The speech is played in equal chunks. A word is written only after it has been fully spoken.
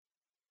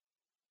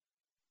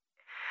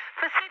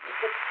For Sydney,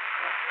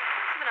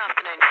 it's an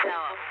afternoon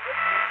shower.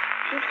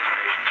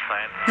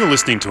 You're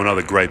listening to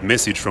another great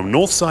message from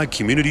Northside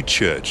Community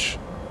Church.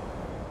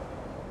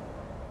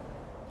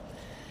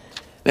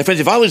 Now, friends,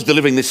 if I was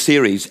delivering this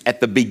series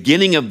at the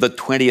beginning of the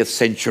 20th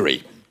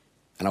century,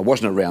 and I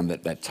wasn't around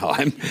at that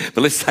time,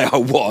 but let's say I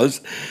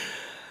was,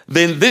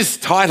 then this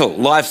title,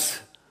 Life's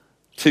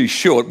Too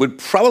Short, would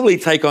probably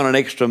take on an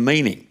extra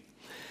meaning.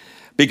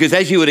 Because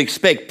as you would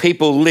expect,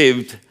 people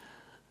lived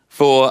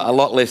for a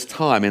lot less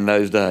time in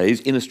those days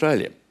in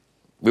Australia.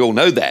 We all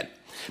know that.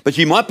 But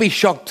you might be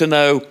shocked to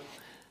know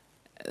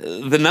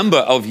the number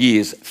of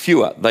years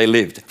fewer they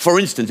lived. For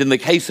instance, in the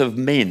case of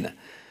men,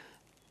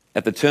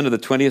 at the turn of the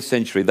 20th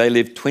century, they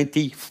lived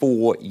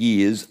 24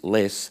 years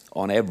less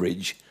on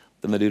average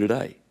than they do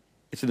today.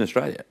 It's in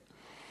Australia.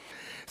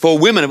 For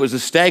women, it was a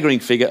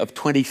staggering figure of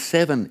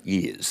 27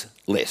 years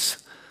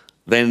less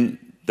than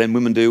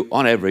women do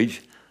on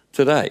average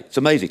today. It's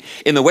amazing.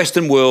 In the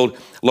Western world,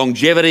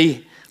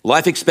 longevity,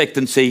 life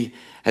expectancy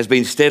has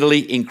been steadily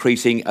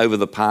increasing over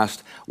the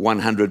past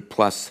 100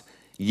 plus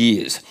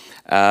years.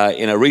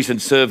 In a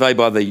recent survey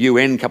by the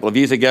UN a couple of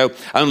years ago,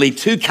 only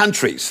 2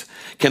 countries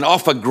can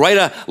offer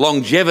greater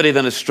longevity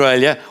than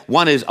Australia.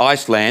 One is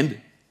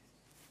Iceland.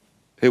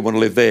 Who want to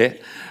live there?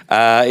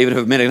 Even if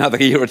it meant another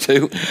year or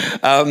two.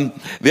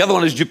 The other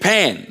one is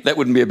Japan. That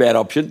wouldn't be a bad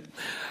option.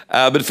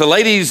 But for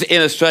ladies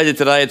in Australia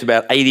today, it's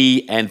about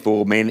 80, and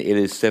for men, it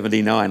is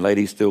 79.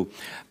 Ladies still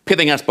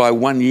pipping us by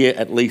 1 year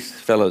at least,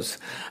 fellas.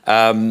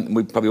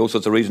 We've probably all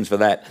sorts of reasons for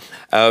that.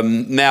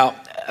 Now,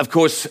 of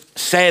course,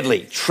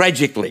 sadly,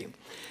 tragically,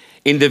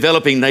 in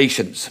developing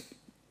nations,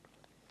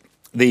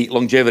 the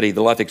longevity,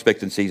 the life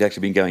expectancy has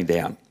actually been going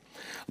down,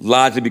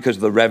 largely because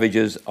of the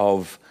ravages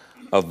of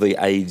the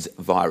AIDS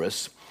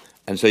virus.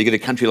 And so you get a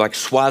country like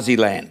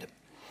Swaziland,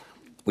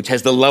 which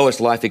has the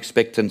lowest life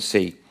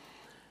expectancy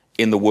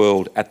in the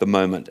world at the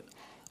moment,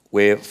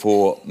 where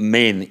for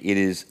men it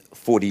is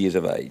 40 years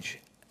of age,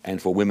 and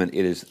for women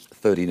it is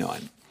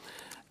 39.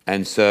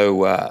 And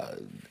so,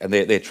 and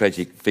they're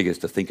tragic figures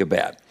to think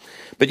about.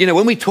 But you know,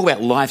 when we talk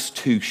about life's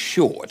too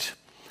short,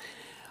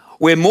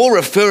 we're more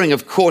referring,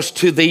 of course,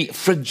 to the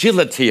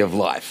fragility of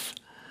life,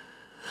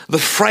 the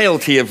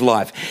frailty of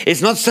life.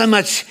 It's not so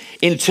much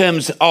in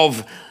terms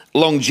of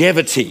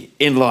longevity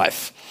in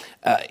life.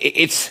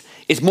 It's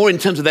more in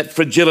terms of that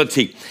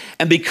fragility.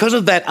 And because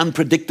of that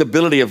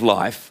unpredictability of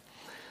life,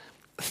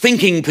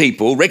 thinking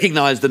people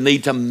recognise the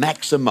need to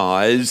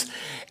maximise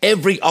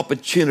every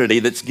opportunity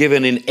that's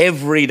given in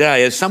every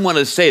day. As someone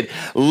has said,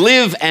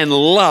 live and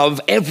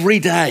love every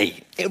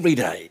day,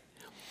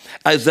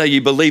 as though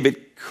you believe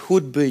it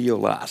could be your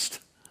last.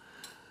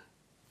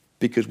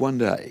 Because one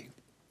day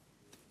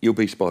you'll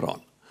be spot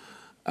on.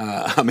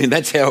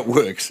 That's how it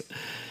works.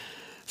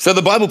 So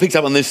the Bible picks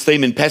up on this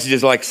theme in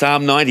passages like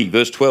Psalm 90,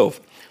 verse 12.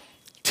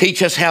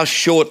 Teach us how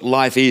short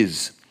life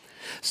is,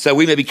 so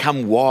we may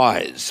become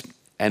wise.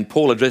 And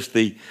Paul addressed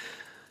the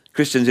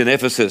Christians in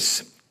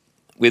Ephesus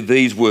with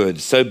these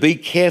words. So be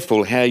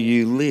careful how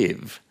you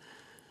live,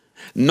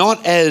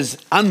 not as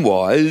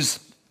unwise,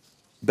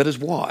 but as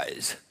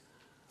wise,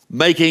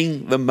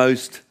 making the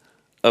most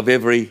of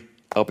every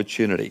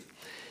opportunity.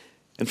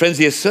 And friends,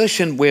 the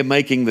assertion we're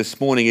making this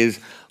morning is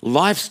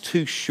life's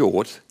too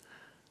short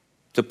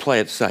to play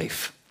it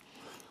safe,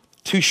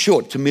 too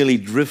short to merely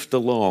drift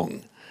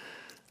along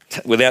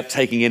without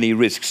taking any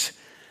risks,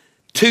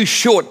 too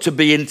short to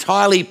be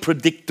entirely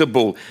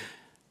predictable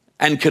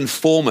and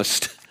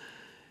conformist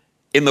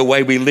in the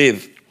way we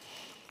live.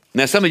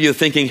 Now, some of you are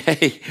thinking,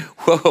 hey,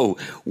 whoa,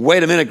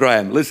 wait a minute,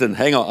 Graham. Listen,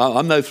 hang on,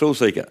 I'm no thrill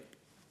seeker.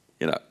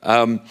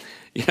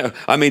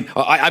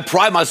 I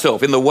pride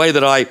myself in the way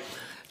that I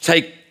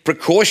take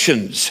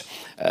precautions.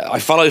 I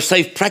follow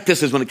safe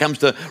practices when it comes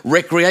to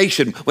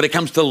recreation, when it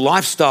comes to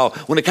lifestyle,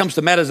 when it comes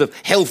to matters of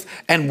health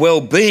and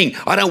well-being.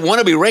 I don't want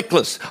to be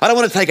reckless. I don't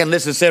want to take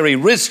unnecessary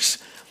risks.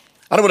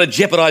 I don't want to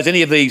jeopardise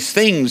any of these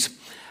things.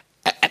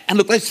 And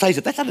look, let's face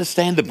it, that's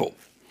understandable.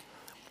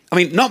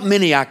 Not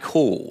many are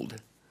called.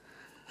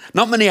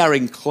 Not many are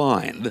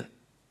inclined.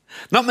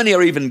 Not many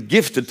are even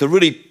gifted to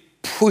really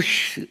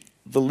push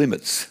the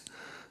limits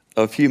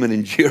of human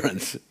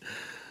endurance.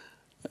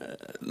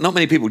 Not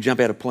many people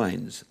jump out of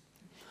planes.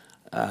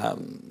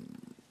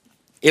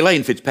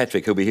 Elaine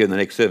Fitzpatrick, who'll be here in the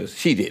next service,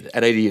 she did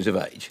at 80 years of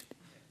age.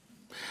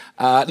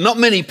 Not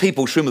many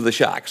people swim with the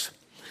sharks.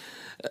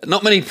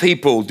 Not many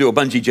people do a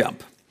bungee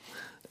jump.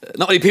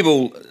 Not many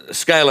people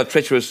scale a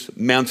treacherous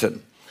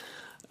mountain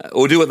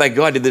or do what that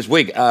guy did this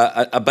week,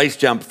 a base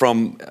jump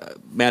from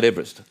Mount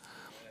Everest.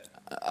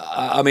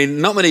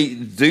 Not many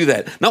do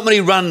that. Not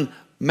many run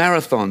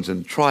marathons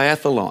and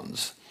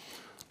triathlons.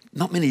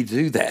 Not many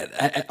do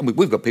that.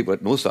 We've got people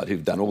at Northside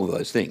who've done all of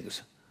those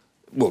things.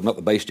 Well, not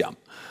the base jump,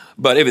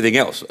 but everything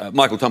else.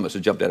 Michael Thomas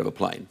has jumped out of a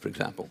plane, for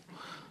example.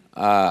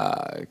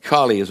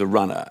 Kylie is a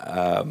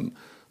runner.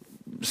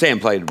 Sam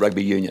played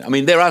rugby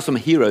union. There are some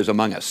heroes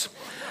among us.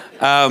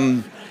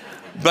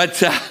 But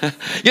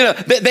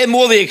they're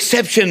more the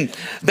exception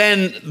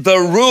than the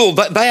rule.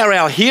 But they are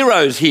our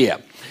heroes here.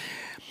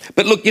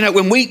 But look,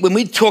 when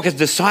we talk as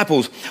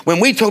disciples, when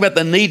we talk about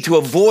the need to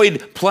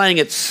avoid playing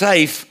it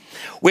safe,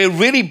 we're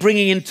really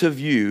bringing into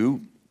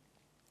view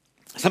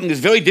something that's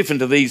very different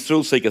to these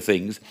thrill-seeker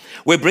things.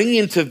 We're bringing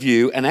into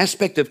view an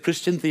aspect of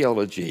Christian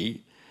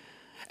theology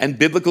and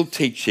biblical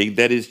teaching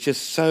that is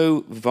just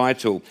so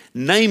vital,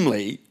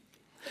 namely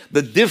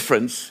the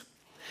difference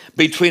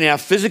between our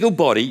physical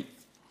body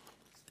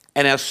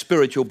and our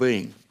spiritual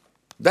being.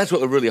 That's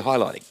what we're really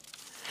highlighting.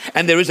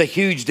 And there is a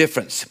huge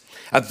difference,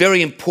 a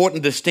very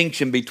important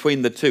distinction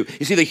between the two.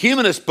 You see, the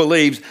humanist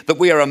believes that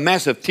we are a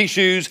mass of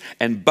tissues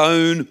and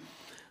bone,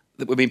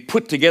 that we've been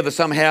put together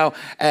somehow,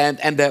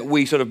 and that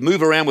we sort of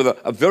move around with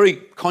a very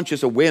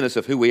conscious awareness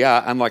of who we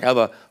are, unlike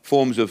other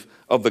forms of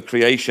the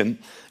creation.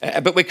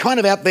 But we're kind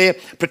of out there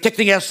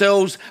protecting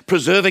ourselves,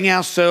 preserving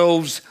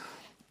ourselves,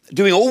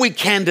 doing all we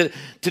can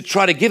to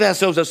try to give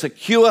ourselves a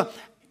secure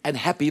and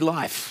happy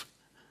life.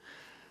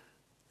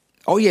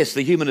 Oh yes,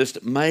 the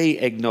humanist may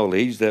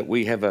acknowledge that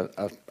we have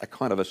a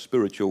kind of a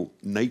spiritual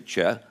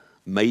nature.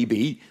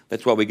 Maybe.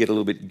 That's why we get a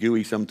little bit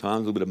gooey sometimes, a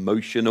little bit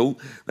emotional.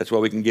 That's why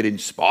we can get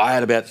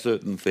inspired about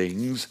certain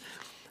things.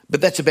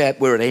 But that's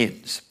about where it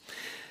ends.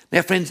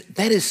 Now, friends,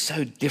 that is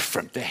so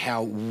different to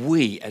how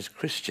we as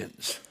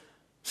Christians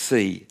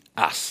see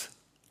us,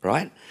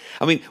 right?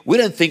 I mean, we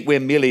don't think we're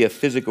merely a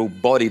physical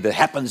body that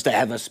happens to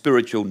have a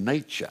spiritual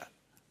nature.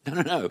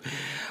 No.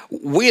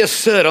 We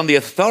assert on the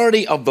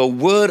authority of the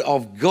Word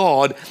of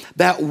God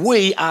that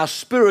we are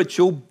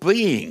spiritual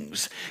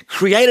beings,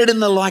 created in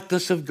the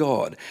likeness of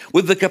God,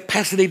 with the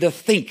capacity to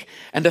think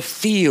and to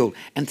feel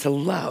and to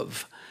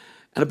love,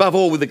 and above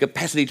all, with the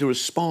capacity to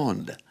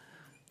respond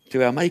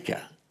to our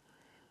Maker,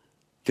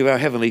 to our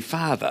Heavenly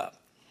Father.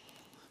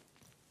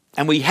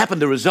 And we happen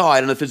to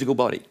reside in a physical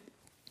body.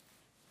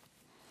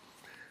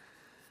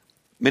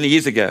 Many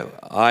years ago,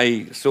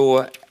 I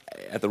saw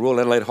at the Royal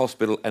Adelaide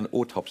Hospital an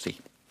autopsy.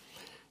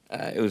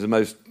 It was the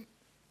most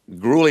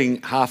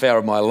grueling half hour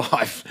of my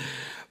life.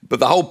 But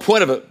the whole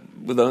point of it,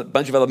 with a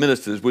bunch of other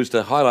ministers, was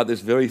to highlight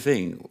this very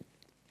thing.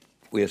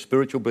 We are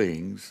spiritual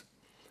beings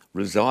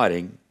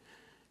residing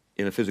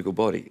in a physical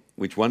body,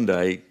 which one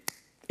day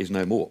is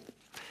no more.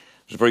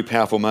 It was a very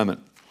powerful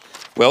moment.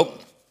 Well,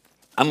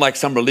 unlike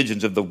some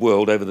religions of the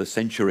world over the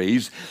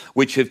centuries,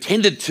 which have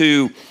tended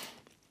to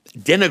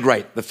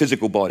denigrate the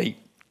physical body,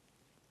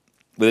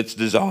 with its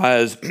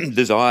desires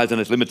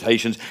and its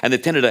limitations, and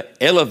they've tended to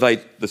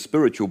elevate the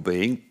spiritual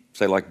being,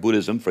 say like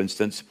Buddhism, for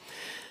instance.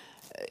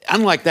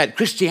 Unlike that,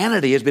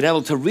 Christianity has been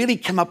able to really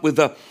come up with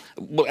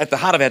at the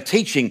heart of our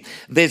teaching,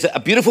 there's a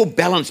beautiful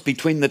balance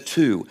between the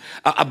two,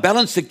 a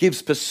balance that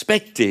gives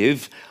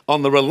perspective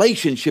on the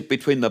relationship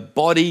between the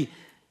body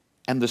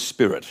and the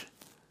spirit.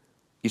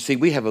 You see,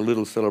 we have a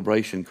little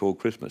celebration called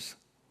Christmas.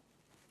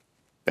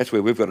 That's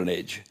where we've got an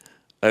edge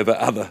over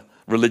other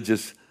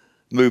religious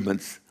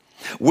movements.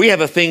 We have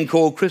a thing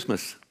called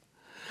Christmas,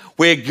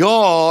 where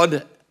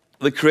God,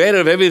 the creator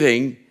of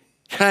everything,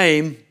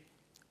 came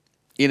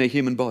in a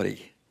human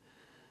body.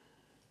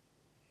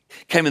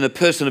 Came in the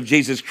person of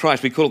Jesus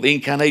Christ. We call it the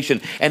incarnation.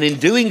 And in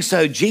doing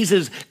so,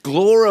 Jesus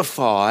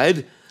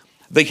glorified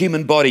the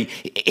human body.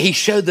 He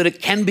showed that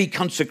it can be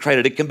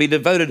consecrated. It can be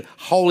devoted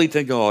wholly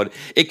to God.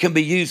 It can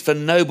be used for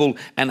noble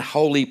and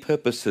holy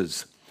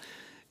purposes.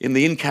 In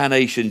the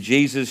incarnation,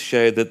 Jesus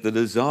showed that the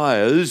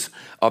desires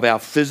of our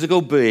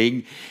physical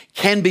being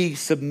can be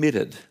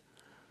submitted,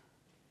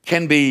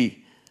 can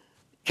be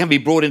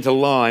brought into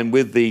line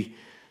with the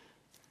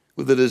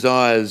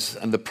desires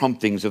and the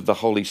promptings of the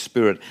Holy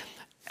Spirit,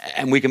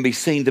 and we can be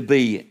seen to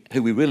be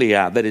who we really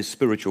are, that is,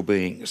 spiritual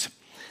beings.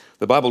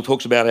 The Bible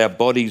talks about our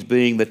bodies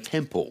being the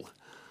temple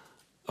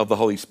of the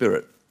Holy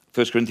Spirit.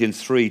 1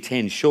 Corinthians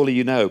 3:10, surely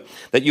you know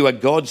that you are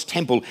God's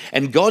temple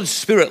and God's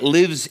Spirit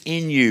lives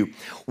in you.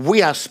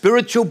 We are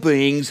spiritual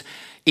beings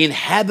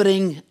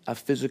inhabiting a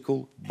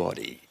physical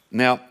body.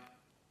 Now,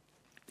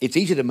 it's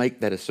easy to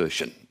make that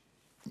assertion.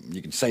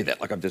 You can say that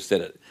like I've just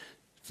said it.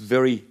 It's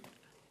very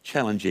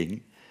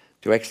challenging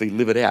to actually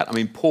live it out. I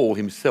mean, Paul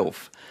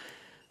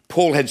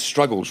had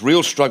struggles,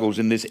 real struggles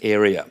in this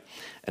area.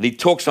 And he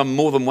talks on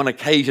more than one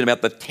occasion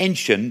about the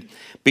tension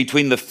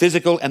between the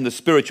physical and the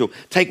spiritual.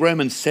 Take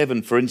Romans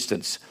 7, for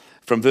instance,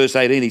 from verse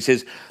 18. He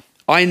says,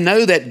 I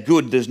know that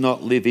good does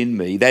not live in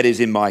me, that is,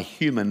 in my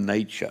human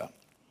nature.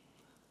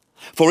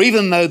 For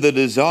even though the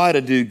desire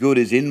to do good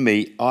is in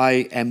me,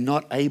 I am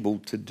not able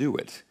to do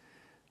it.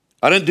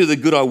 I don't do the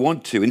good I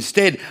want to.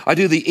 Instead, I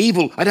do the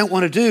evil I don't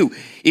want to do.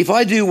 If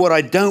I do what I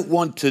don't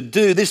want to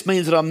do, this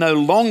means that I'm no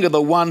longer the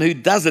one who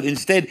does it.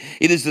 Instead,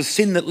 it is the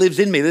sin that lives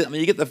in me. I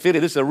mean, you get the feeling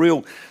this is a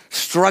real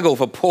struggle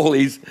for Paul.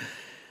 He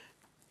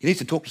needs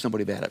to talk to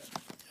somebody about it.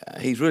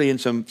 He's really in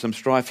some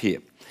strife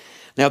here.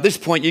 Now, at this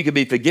point, you could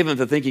be forgiven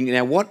for thinking,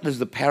 now, what is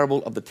the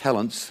parable of the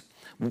talents?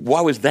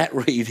 Why was that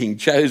reading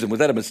chosen? Was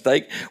that a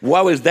mistake? Why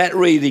was that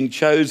reading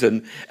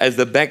chosen as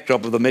the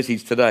backdrop of the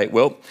message today?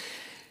 Well,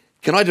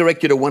 can I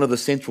direct you to one of the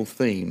central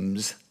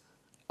themes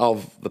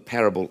of the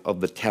parable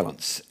of the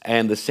talents?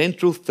 And the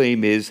central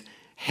theme is,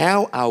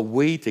 how are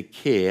we to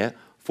care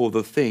for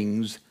the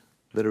things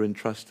that are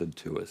entrusted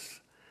to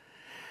us?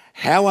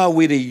 How are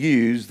we to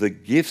use the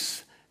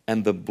gifts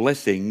and the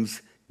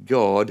blessings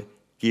God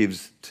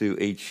gives to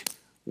each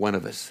one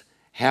of us?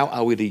 How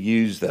are we to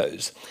use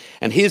those?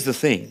 And here's the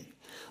thing.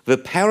 The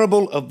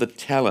parable of the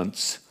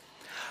talents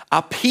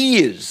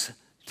appears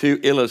to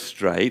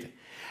illustrate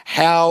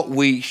how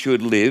we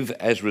should live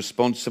as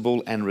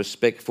responsible and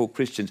respectful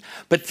Christians,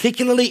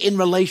 particularly in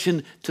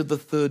relation to the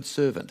third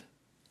servant.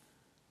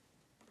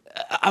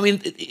 I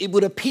mean, it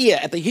would appear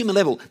at the human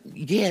level,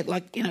 yeah,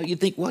 like, you'd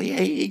think, well, yeah,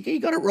 he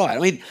got it right. I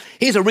mean,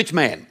 here's a rich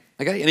man,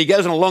 okay, and he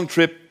goes on a long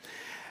trip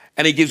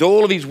and he gives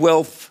all of his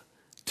wealth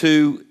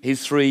to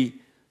his three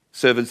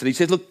servants and he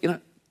says, look,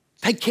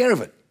 take care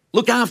of it.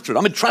 Look after it.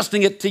 I'm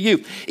entrusting it to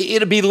you.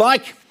 It'd be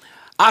like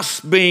us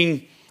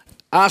being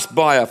asked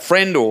by a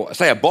friend or,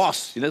 say, a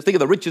boss, think of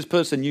the richest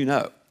person you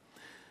know.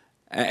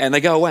 And they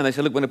go away and they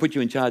say, look, we're going to put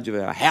you in charge of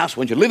our house. We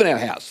want you to live in our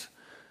house.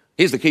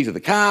 Here's the keys of the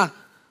car.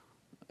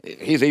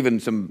 Here's even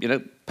some,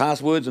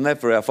 passwords and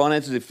that for our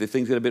finances. If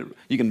things get a bit,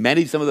 you can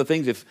manage some of the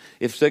things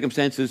if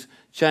circumstances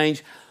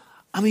change.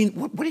 I mean,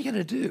 what are you going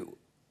to do?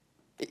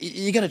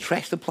 You're going to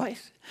trash the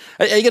place?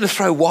 Are you going to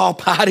throw wild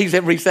parties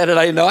every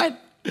Saturday night?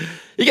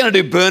 You're going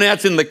to do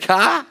burnouts in the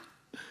car?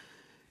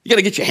 You're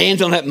going to get your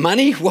hands on that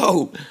money?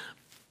 Whoa.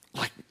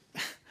 Like,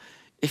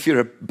 if you're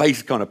a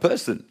base kind of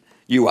person,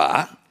 you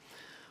are.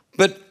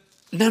 But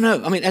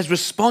no. I mean, as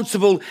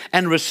responsible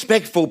and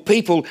respectful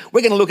people,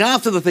 we're going to look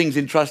after the things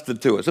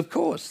entrusted to us, of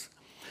course.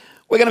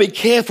 We're going to be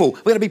careful.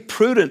 We're going to be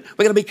prudent.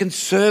 We're going to be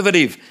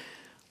conservative.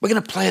 We're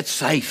going to play it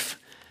safe,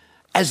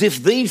 as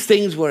if these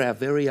things were our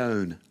very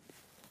own.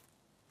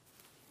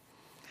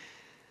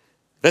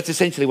 That's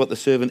essentially what the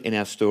servant in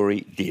our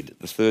story did.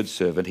 The third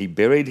servant, he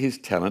buried his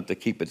talent to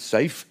keep it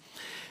safe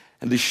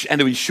and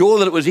to ensure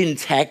that it was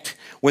intact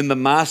when the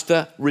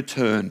master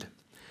returned.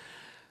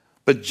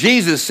 But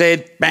Jesus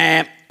said,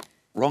 bam,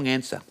 wrong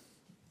answer.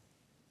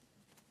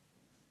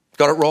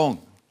 Got it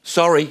wrong.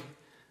 Sorry,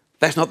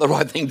 that's not the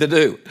right thing to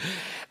do.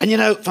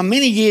 And for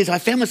many years I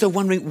found myself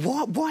wondering,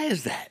 why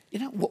is that?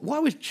 Why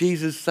was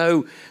Jesus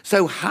so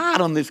hard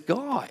on this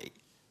guy?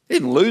 He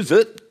didn't lose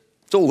it.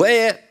 It's all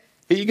there.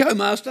 Here you go,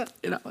 master.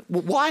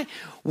 Why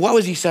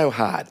was he so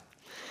hard?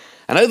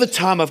 And over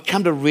time, I've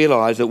come to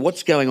realise that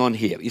what's going on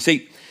here. You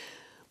see,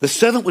 the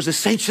servant was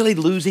essentially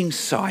losing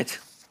sight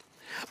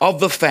of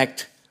the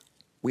fact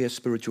we are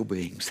spiritual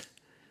beings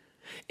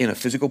in a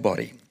physical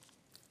body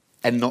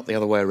and not the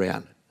other way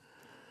around.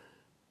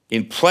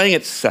 In playing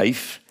it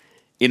safe,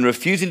 in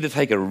refusing to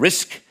take a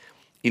risk,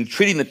 in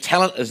treating the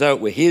talent as though it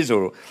were his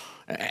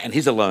and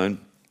his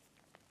alone,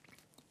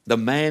 the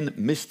man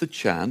missed the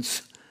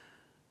chance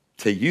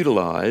to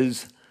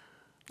utilise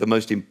the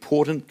most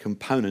important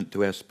component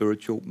to our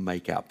spiritual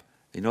makeup.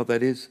 You know what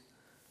that is?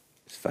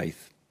 It's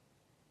faith.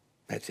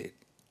 That's it.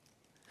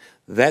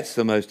 That's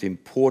the most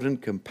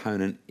important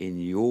component in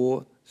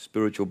your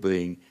spiritual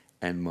being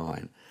and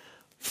mine.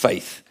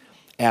 Faith.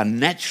 Our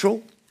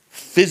natural,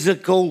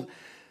 physical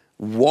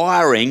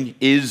wiring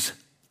is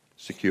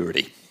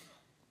security,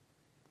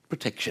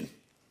 protection,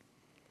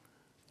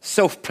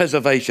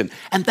 self-preservation,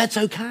 and that's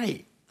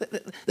okay.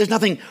 There's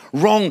nothing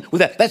wrong with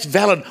that. That's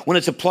valid when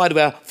it's applied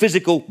to our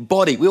physical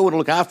body. We ought to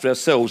look after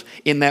ourselves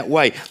in that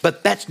way.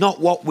 But that's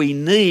not what we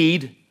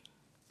need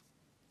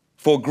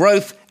for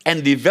growth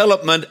and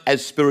development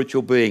as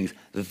spiritual beings.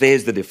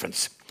 There's the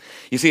difference.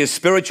 You see, as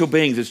spiritual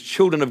beings, as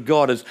children of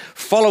God, as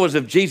followers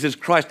of Jesus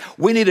Christ,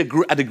 we need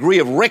a degree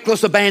of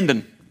reckless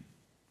abandon.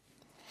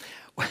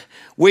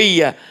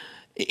 We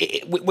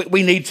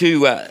need to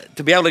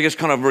be able to just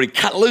kind of really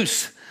cut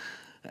loose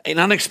in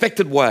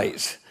unexpected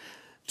ways,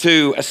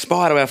 to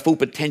aspire to our full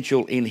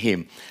potential in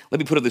him. Let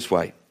me put it this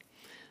way.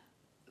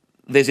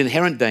 There's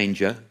inherent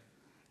danger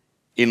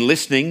in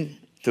listening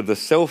to the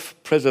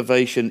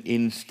self-preservation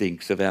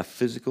instincts of our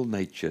physical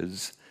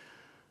natures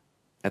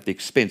at the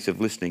expense of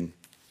listening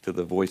to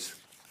the voice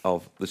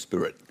of the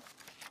Spirit.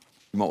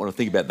 You might want to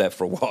think about that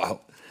for a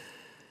while.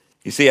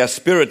 You see, our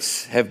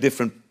spirits have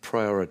different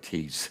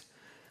priorities,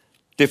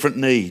 different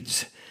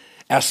needs.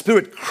 Our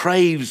spirit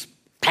craves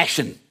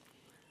passion,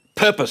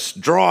 purpose,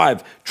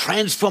 drive,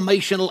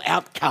 transformational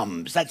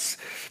outcomes. That's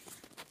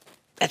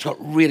what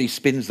really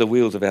spins the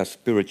wheels of our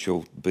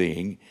spiritual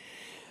being.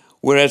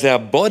 Whereas our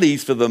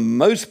bodies, for the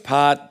most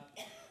part,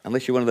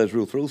 unless you're one of those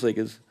real thrill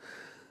seekers,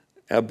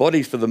 our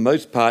bodies, for the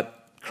most part,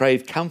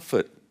 crave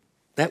comfort,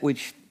 that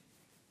which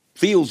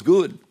feels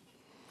good,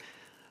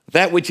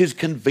 that which is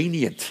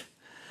convenient,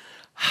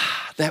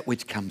 that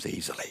which comes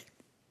easily.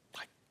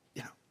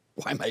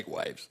 Why make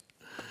waves?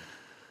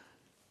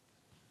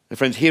 And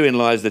friends, herein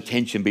lies the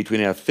tension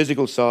between our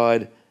physical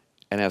side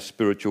and our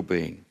spiritual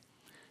being.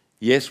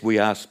 Yes, we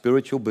are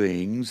spiritual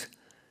beings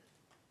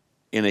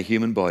in a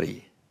human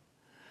body.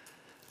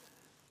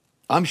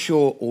 I'm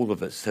sure all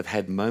of us have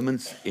had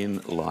moments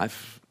in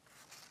life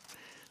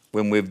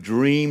when we've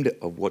dreamed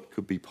of what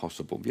could be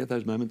possible. Have you had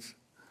those moments?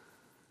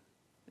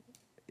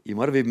 You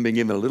might have even been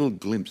given a little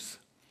glimpse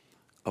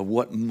of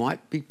what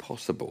might be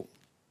possible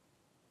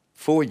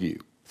for you,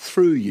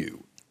 through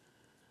you.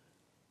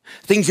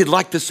 Things you'd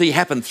like to see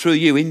happen through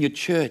you in your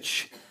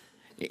church,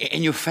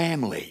 in your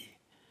family,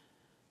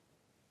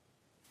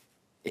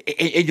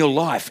 in your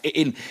life,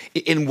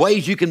 in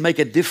ways you can make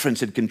a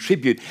difference and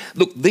contribute.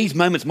 Look, these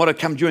moments might have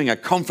come during a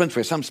conference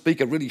where some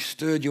speaker really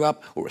stirred you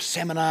up, or a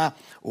seminar,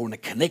 or in a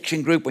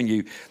connection group when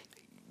you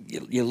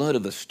learned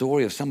of the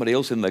story of somebody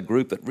else in the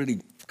group that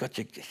really got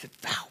you said,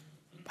 wow,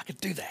 I could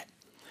do that.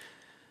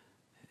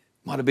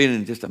 Might have been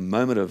in just a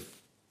moment of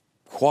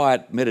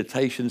quiet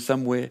meditation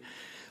somewhere.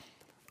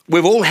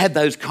 We've all had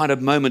those kind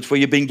of moments where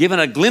you've been given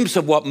a glimpse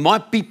of what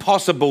might be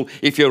possible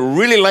if you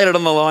really laid it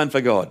on the line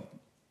for God.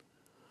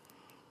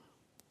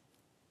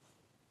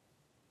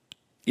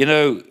 You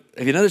know,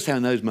 have you noticed how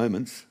in those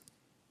moments,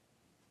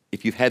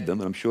 if you've had them,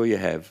 and I'm sure you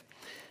have,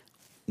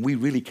 we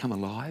really come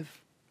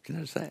alive? Do you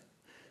notice that?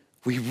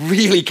 We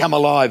really come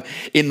alive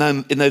in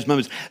those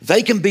moments.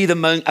 They can be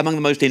among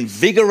the most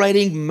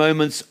invigorating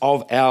moments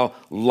of our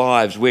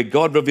lives, where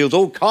God reveals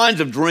all kinds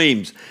of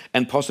dreams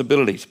and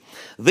possibilities.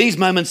 These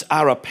moments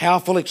are a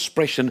powerful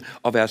expression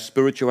of our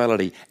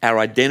spirituality, our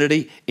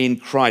identity in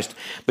Christ.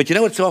 But you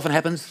know what so often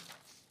happens?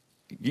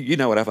 You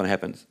know what often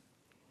happens.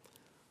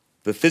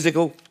 The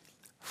physical,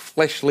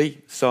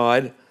 fleshly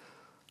side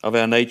of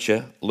our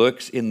nature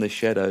lurks in the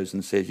shadows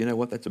and says, you know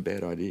what, that's a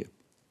bad idea.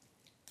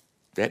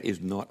 That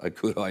is not a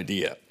good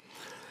idea.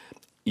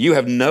 You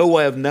have no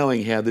way of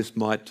knowing how this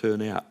might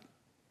turn out.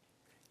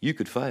 You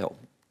could fail.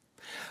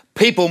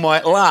 People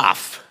might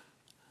laugh.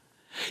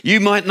 You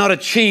might not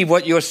achieve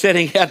what you're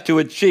setting out to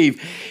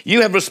achieve.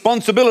 You have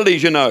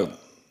responsibilities, you know.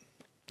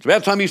 It's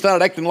about time you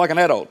started acting like an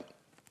adult.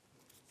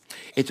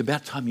 It's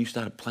about time you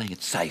started playing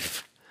it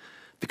safe,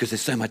 because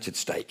there's so much at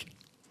stake.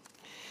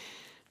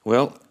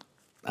 Well,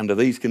 under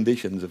these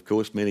conditions, of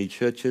course, many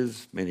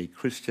churches, many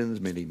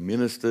Christians, many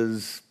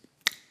ministers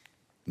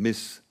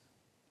miss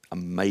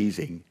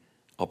amazing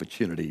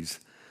opportunities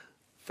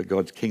for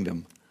God's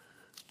kingdom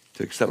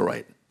to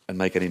accelerate and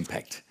make an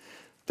impact.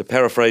 To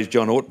paraphrase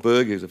John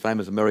Ortberg, who's a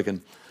famous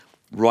American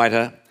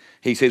writer,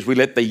 he says, we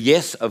let the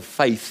yes of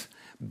faith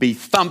be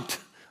thumped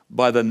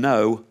by the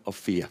no of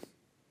fear.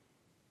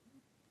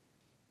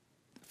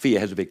 Fear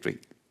has a victory.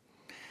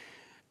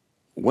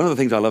 One of the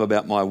things I love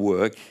about my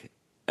work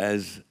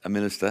as a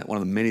minister, one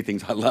of the many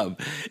things I love,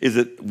 is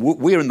that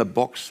we're in the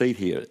box seat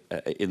here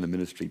in the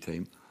ministry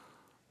team.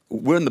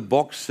 We're in the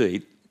box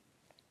seat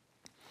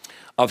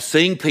of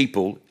seeing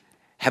people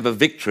have a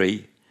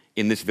victory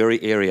in this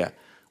very area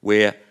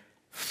where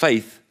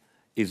faith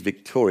is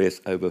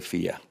victorious over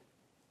fear.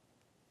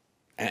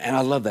 And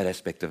I love that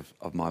aspect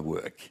of my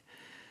work.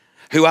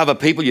 Who are the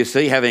people you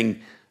see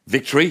having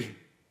victory,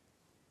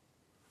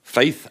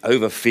 faith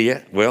over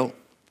fear? Well,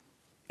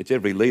 it's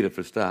every leader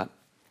for a start.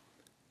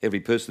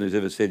 Every person who's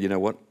ever said, you know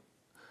what,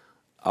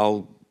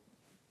 I'll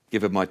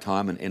give it my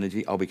time and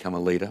energy, I'll become a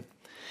leader.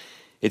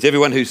 It's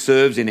everyone who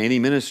serves in any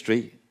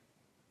ministry,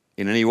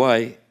 in any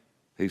way,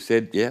 who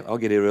said, yeah, I'll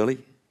get here early.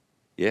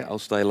 Yeah, I'll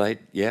stay late.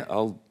 Yeah,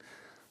 I'll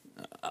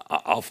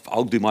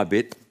do my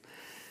bit.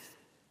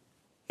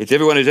 It's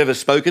everyone who's ever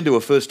spoken to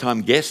a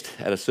first-time guest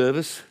at a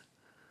service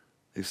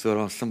who's thought,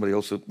 oh, somebody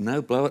else will,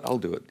 no, blow it, I'll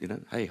do it. You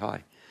know, hey,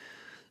 hi.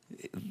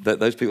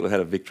 Those people have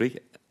had a victory,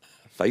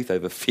 faith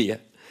over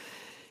fear.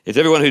 It's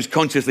everyone who's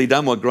consciously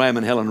done what Graham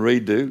and Helen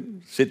Reid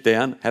do, sit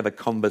down, have a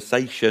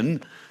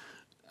conversation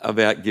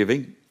about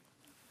giving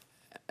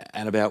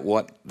and about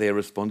what their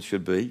response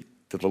should be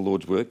to the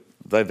Lord's work.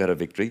 They've had a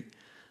victory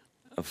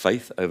of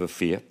faith over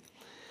fear.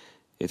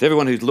 It's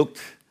everyone who's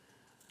looked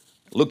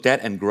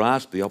at and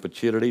grasped the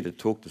opportunity to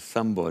talk to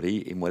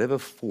somebody in whatever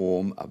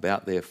form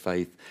about their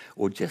faith,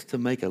 or just to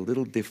make a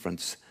little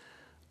difference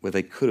where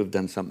they could have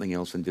done something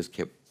else and just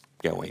kept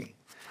going.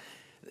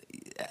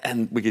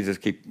 And we can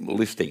just keep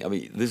listing. I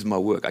mean, this is my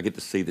work. I get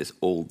to see this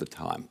all the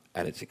time,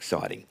 and it's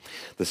exciting.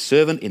 The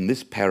servant in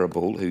this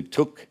parable who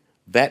took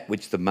that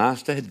which the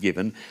master had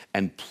given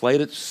and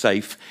played it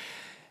safe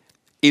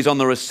is on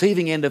the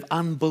receiving end of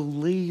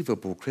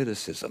unbelievable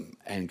criticism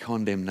and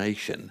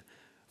condemnation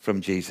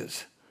from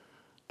Jesus.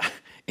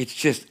 It's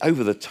just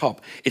over the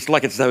top. It's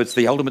like as though it's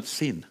the ultimate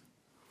sin.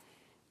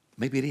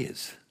 Maybe it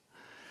is.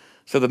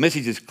 So the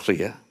message is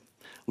clear.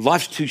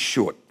 Life's too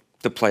short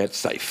to play it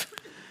safe,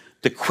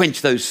 to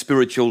quench those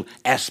spiritual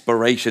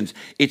aspirations.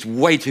 It's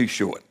way too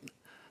short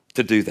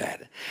to do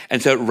that.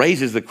 And so it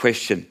raises the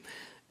question,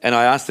 and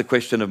I ask the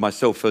question of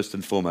myself first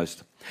and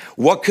foremost,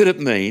 what could it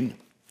mean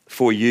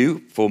for you,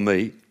 for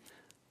me,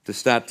 to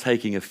start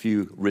taking a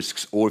few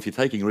risks, or if you're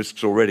taking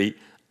risks already,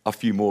 a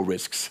few more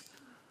risks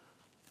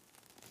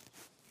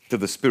to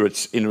the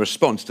Spirit's, in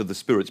response to the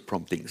Spirit's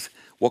promptings?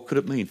 What could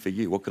it mean for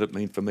you? What could it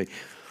mean for me?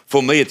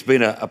 For me, it's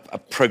been a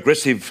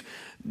progressive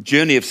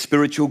journey of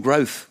spiritual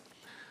growth,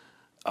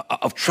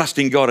 of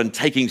trusting God and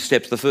taking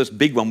steps. The first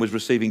big one was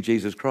receiving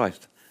Jesus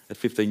Christ at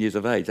 15 years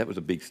of age. That was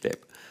a big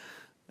step.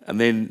 And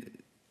then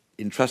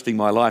entrusting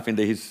my life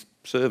into his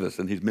service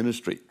and his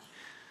ministry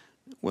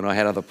when I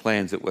had other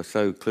plans that were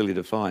so clearly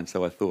defined.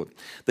 So I thought,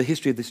 the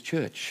history of this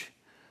church,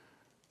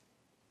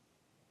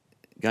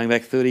 going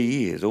back 30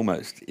 years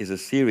almost, is a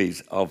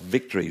series of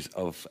victories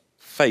of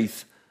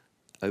faith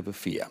over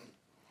fear.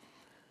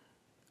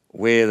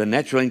 where the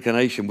natural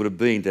inclination would have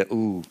been to,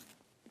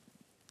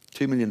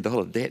 $2 million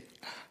debt?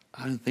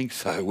 I don't think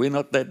so. We're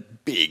not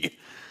that big.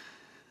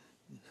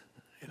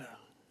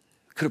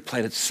 Could have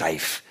played it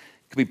safe.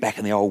 Could be back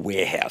in the old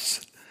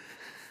warehouse.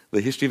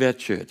 The history of our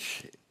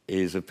church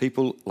is of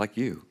people like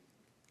you,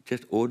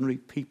 just ordinary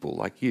people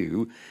like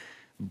you,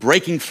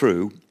 breaking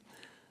through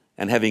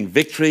and having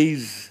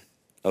victories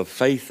of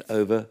faith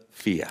over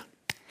fear.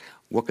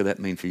 What could that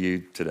mean for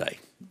you today,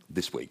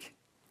 this week?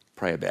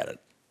 Pray about it.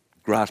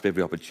 Grasp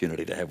every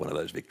opportunity to have one of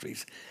those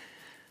victories.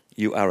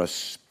 You are a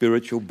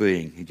spiritual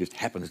being who just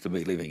happens to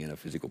be living in a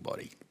physical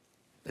body.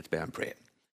 Let's bow in prayer.